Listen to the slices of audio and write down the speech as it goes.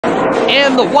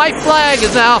And the white flag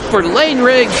is out for Lane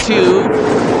Riggs, who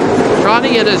trying to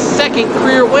get his second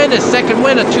career win, his second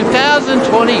win of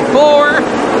 2024.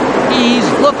 He's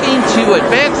looking to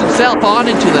advance himself on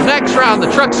into the next round, the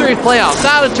Truck Series playoffs,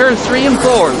 out of turns 3 and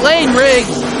 4. Lane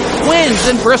Riggs wins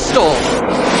in Bristol.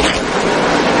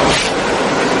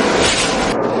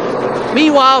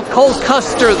 Meanwhile, Cole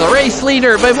Custer, the race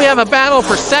leader, but we have a battle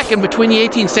for second between the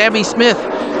 18 Sammy Smith,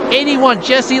 81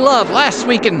 Jesse Love. Last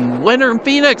weekend, winner in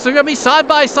Phoenix, they're going to be side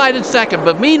by side in second,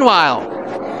 but meanwhile,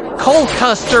 Cole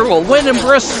Custer will win in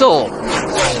Bristol,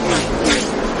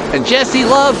 and Jesse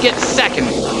Love gets second.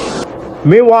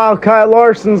 Meanwhile, Kyle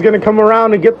Larson's going to come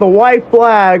around and get the white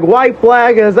flag. White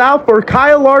flag is out for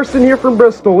Kyle Larson here from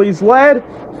Bristol. He's led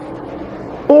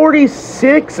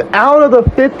 46 out of the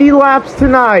 50 laps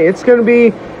tonight. It's going to be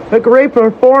a great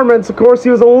performance. Of course, he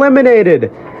was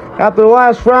eliminated after the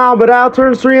last round, but out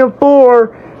turns 3 and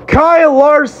 4. Kyle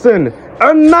Larson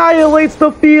annihilates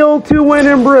the field to win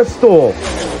in Bristol.